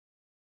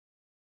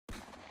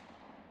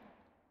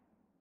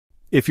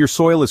If your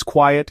soil is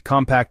quiet,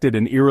 compacted,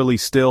 and eerily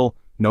still,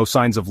 no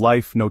signs of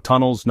life, no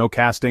tunnels, no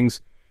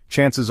castings,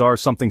 chances are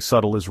something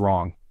subtle is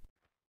wrong.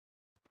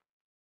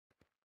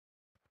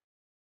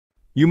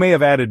 You may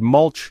have added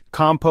mulch,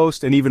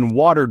 compost, and even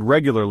watered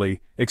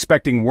regularly,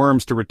 expecting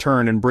worms to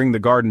return and bring the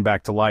garden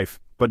back to life,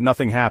 but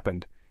nothing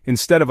happened.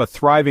 Instead of a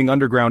thriving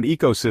underground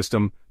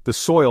ecosystem, the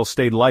soil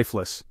stayed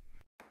lifeless.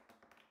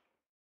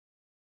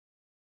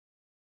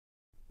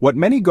 What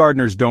many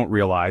gardeners don't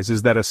realize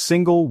is that a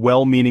single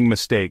well-meaning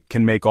mistake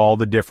can make all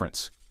the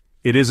difference.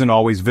 It isn't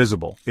always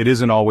visible, it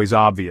isn't always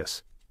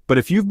obvious. But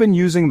if you've been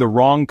using the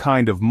wrong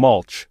kind of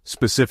mulch,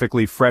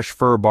 specifically fresh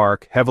fir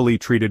bark, heavily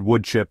treated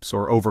wood chips,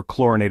 or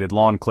over-chlorinated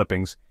lawn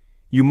clippings,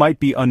 you might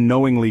be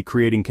unknowingly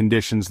creating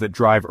conditions that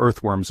drive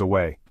earthworms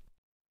away.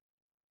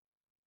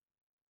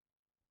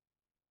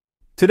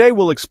 Today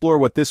we'll explore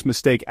what this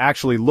mistake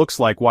actually looks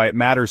like, why it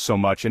matters so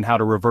much, and how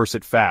to reverse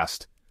it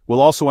fast. We'll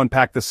also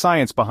unpack the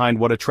science behind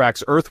what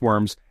attracts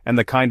earthworms and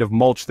the kind of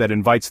mulch that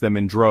invites them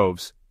in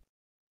droves.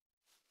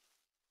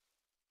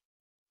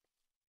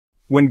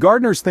 When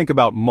gardeners think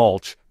about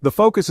mulch, the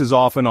focus is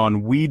often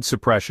on weed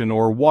suppression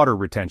or water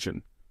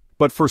retention.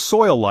 But for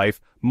soil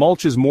life,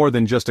 mulch is more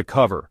than just a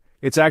cover.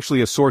 It's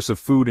actually a source of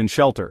food and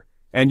shelter.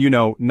 And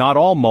not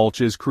all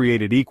mulch is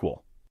created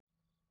equal.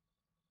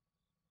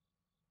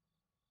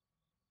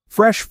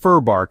 Fresh fir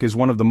bark is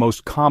one of the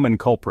most common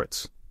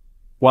culprits.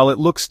 While it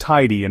looks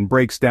tidy and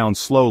breaks down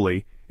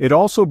slowly, it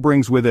also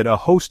brings with it a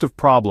host of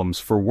problems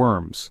for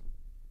worms.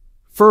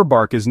 Fir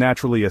bark is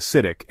naturally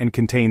acidic and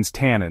contains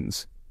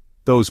tannins,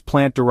 those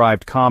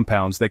plant-derived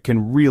compounds that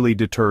can really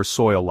deter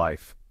soil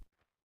life.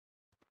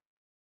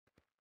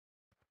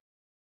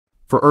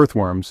 For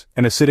earthworms,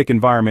 an acidic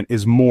environment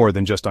is more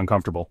than just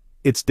uncomfortable.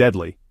 It's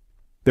deadly.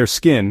 Their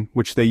skin,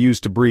 which they use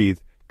to breathe,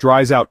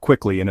 dries out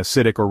quickly in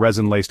acidic or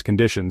resin-laced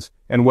conditions,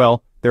 and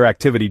their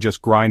activity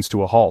just grinds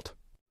to a halt.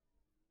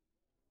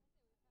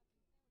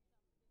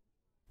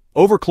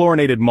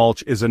 Over-chlorinated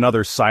mulch is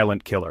another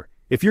silent killer.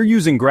 If you're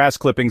using grass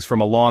clippings from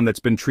a lawn that's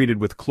been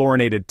treated with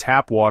chlorinated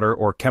tap water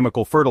or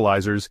chemical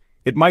fertilizers,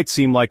 it might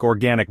seem like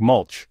organic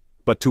mulch,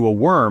 but to a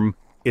worm,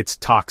 it's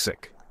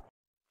toxic.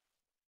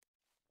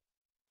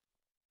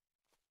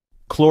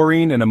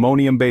 Chlorine and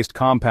ammonium-based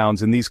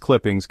compounds in these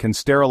clippings can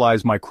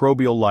sterilize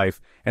microbial life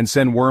and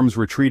send worms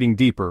retreating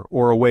deeper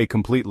or away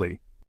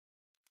completely.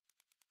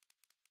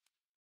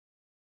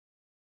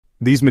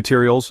 These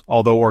materials,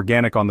 although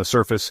organic on the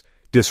surface,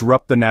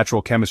 disrupt the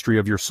natural chemistry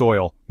of your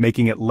soil,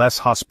 making it less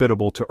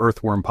hospitable to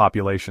earthworm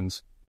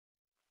populations.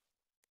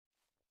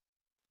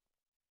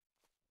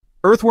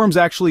 Earthworms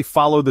actually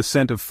follow the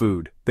scent of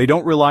food. They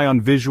don't rely on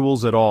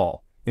visuals at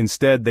all.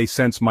 Instead, they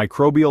sense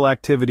microbial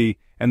activity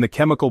and the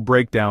chemical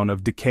breakdown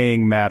of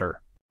decaying matter.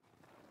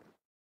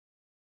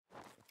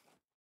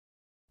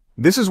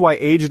 This is why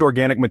aged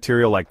organic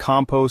material like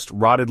compost,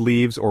 rotted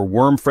leaves, or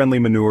worm-friendly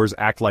manures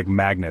act like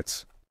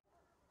magnets.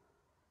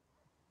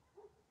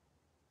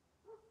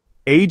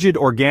 Aged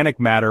organic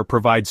matter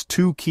provides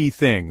two key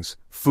things: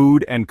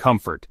 food and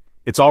comfort.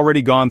 It's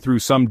already gone through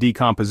some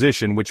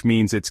decomposition, which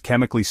means it's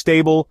chemically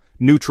stable,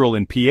 neutral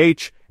in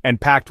pH,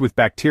 and packed with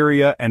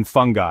bacteria and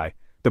fungi,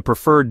 the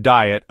preferred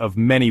diet of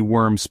many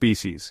worm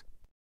species.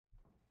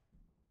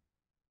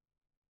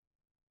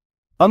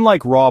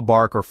 Unlike raw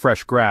bark or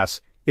fresh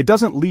grass, it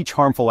doesn't leach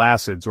harmful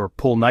acids or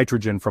pull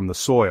nitrogen from the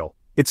soil.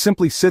 It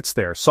simply sits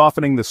there,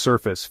 softening the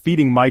surface,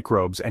 feeding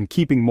microbes, and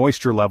keeping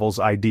moisture levels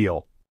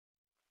ideal.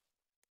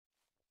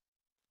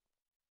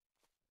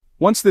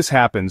 Once this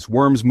happens,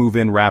 worms move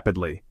in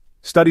rapidly.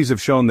 Studies have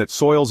shown that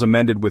soils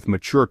amended with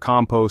mature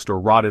compost or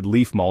rotted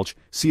leaf mulch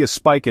see a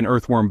spike in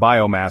earthworm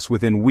biomass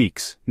within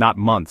weeks, not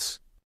months.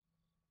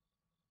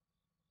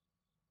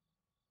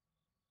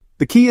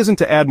 The key isn't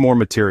to add more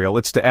material,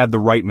 it's to add the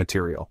right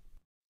material.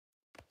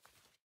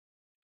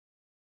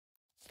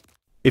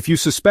 If you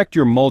suspect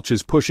your mulch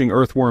is pushing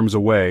earthworms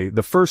away,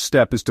 the first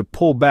step is to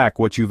pull back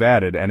what you've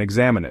added and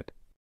examine it.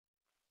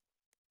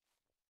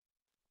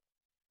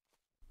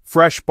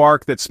 Fresh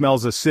bark that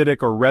smells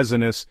acidic or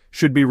resinous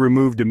should be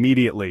removed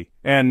immediately,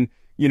 and,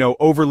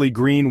 overly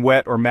green,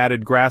 wet, or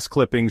matted grass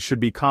clippings should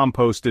be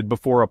composted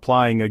before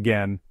applying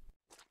again.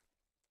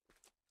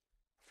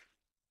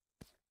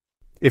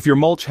 If your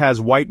mulch has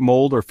white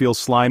mold or feels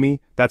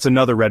slimy, that's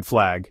another red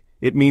flag.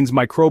 It means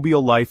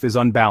microbial life is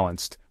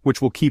unbalanced,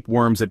 which will keep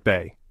worms at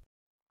bay.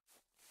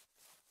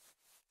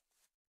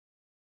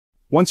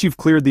 Once you've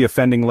cleared the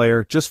offending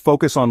layer, just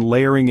focus on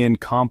layering in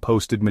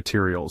composted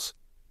materials.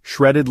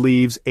 Shredded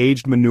leaves,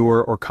 aged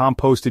manure, or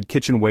composted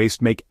kitchen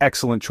waste make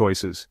excellent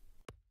choices.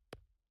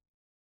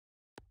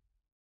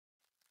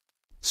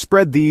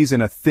 Spread these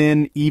in a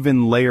thin,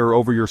 even layer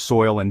over your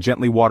soil and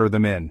gently water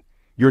them in.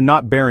 You're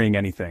not burying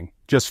anything,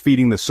 just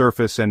feeding the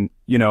surface and,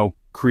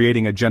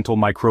 creating a gentle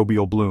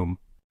microbial bloom.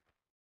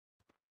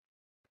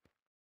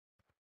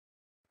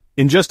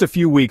 In just a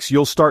few weeks,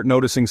 you'll start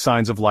noticing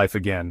signs of life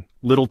again.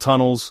 Little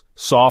tunnels,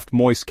 soft,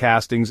 moist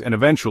castings, and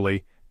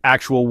eventually,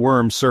 actual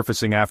worms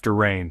surfacing after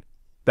rain.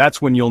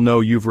 That's when you'll know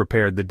you've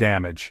repaired the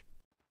damage.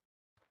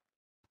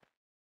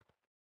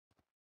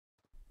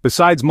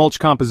 Besides mulch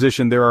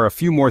composition, there are a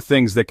few more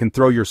things that can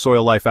throw your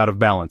soil life out of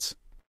balance.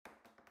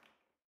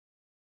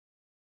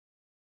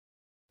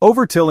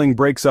 Overtilling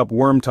breaks up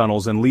worm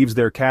tunnels and leaves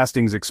their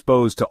castings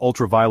exposed to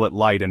ultraviolet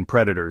light and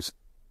predators.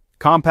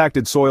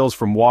 Compacted soils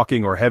from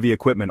walking or heavy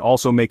equipment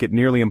also make it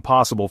nearly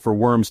impossible for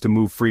worms to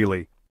move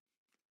freely.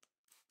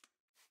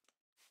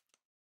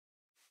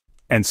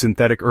 And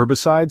synthetic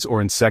herbicides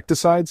or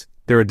insecticides?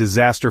 They're a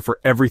disaster for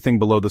everything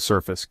below the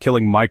surface,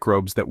 killing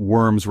microbes that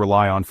worms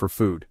rely on for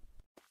food.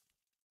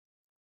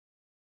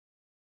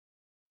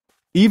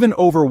 Even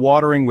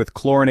overwatering with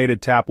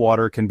chlorinated tap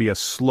water can be a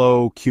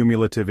slow,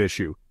 cumulative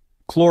issue.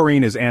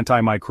 Chlorine is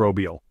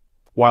antimicrobial.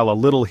 While a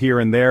little here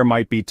and there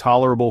might be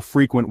tolerable,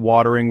 frequent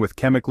watering with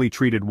chemically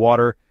treated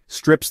water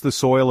strips the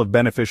soil of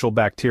beneficial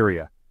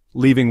bacteria,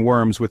 leaving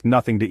worms with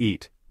nothing to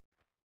eat.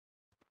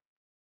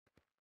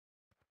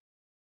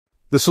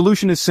 The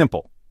solution is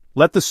simple.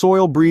 Let the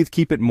soil breathe,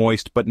 keep it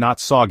moist but not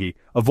soggy,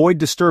 avoid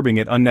disturbing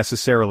it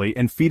unnecessarily,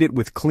 and feed it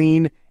with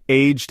clean,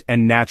 aged,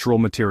 and natural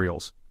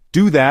materials.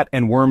 Do that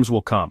and worms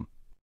will come.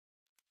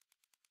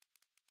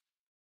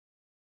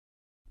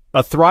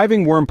 A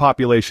thriving worm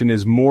population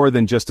is more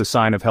than just a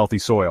sign of healthy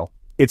soil.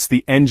 It's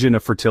the engine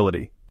of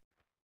fertility.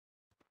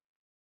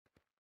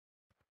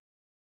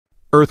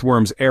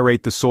 Earthworms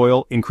aerate the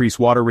soil, increase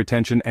water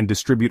retention, and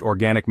distribute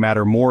organic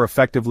matter more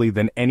effectively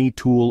than any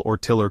tool or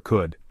tiller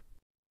could.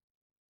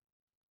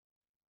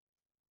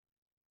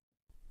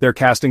 Their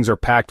castings are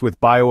packed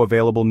with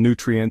bioavailable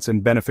nutrients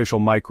and beneficial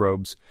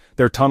microbes.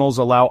 Their tunnels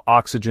allow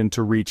oxygen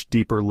to reach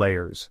deeper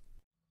layers.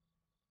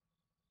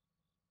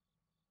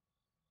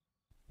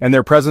 And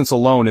their presence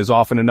alone is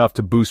often enough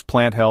to boost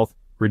plant health,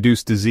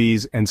 reduce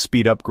disease, and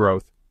speed up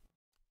growth.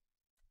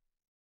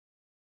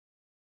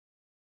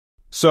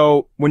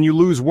 So, when you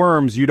lose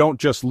worms, you don't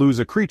just lose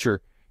a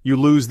creature, you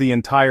lose the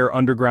entire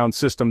underground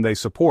system they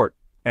support.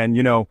 And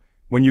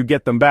when you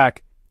get them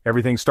back,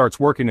 everything starts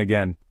working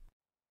again.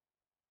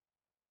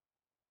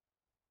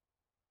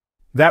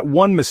 That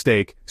one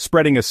mistake,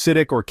 spreading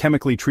acidic or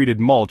chemically treated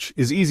mulch,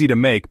 is easy to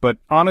make, but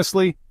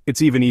honestly,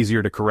 it's even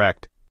easier to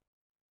correct.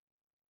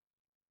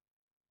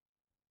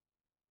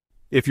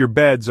 If your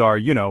beds are,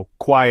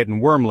 quiet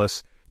and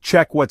wormless,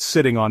 check what's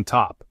sitting on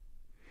top.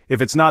 If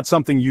it's not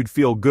something you'd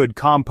feel good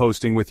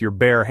composting with your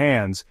bare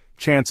hands,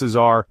 chances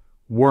are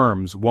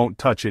worms won't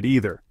touch it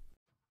either.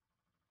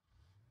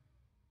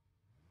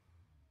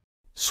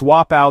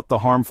 Swap out the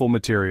harmful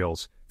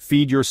materials,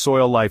 feed your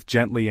soil life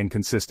gently and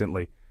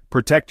consistently,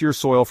 protect your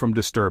soil from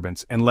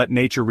disturbance, and let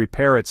nature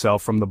repair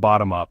itself from the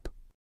bottom up.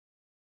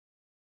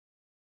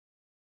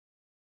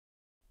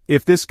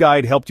 If this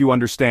guide helped you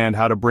understand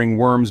how to bring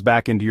worms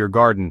back into your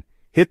garden,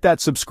 hit that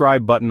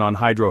subscribe button on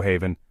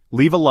HydroHaven,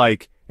 leave a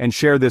like, and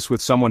share this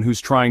with someone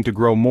who's trying to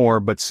grow more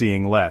but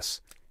seeing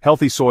less.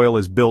 Healthy soil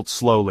is built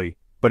slowly,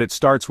 but it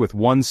starts with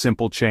one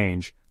simple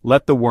change: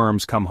 let the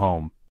worms come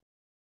home.